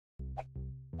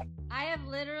I have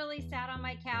literally sat on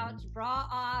my couch, bra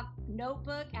off,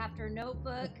 notebook after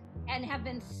notebook, and have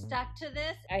been stuck to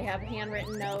this. I have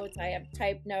handwritten notes, I have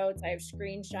typed notes, I have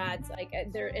screenshots.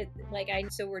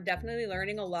 So we're definitely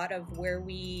learning a lot of where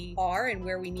we are and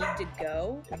where we need to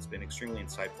go. It's been extremely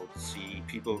insightful to see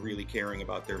people really caring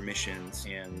about their missions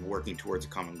and working towards a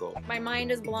common goal. My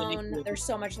mind is blown. There's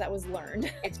so much that was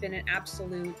learned. It's been an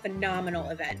absolute phenomenal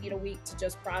event. You need a week to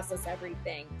just process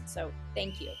everything. So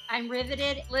thank you. I'm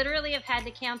riveted. Literally have had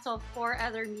to cancel 4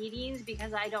 other meetings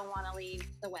because I don't want to leave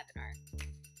the webinar.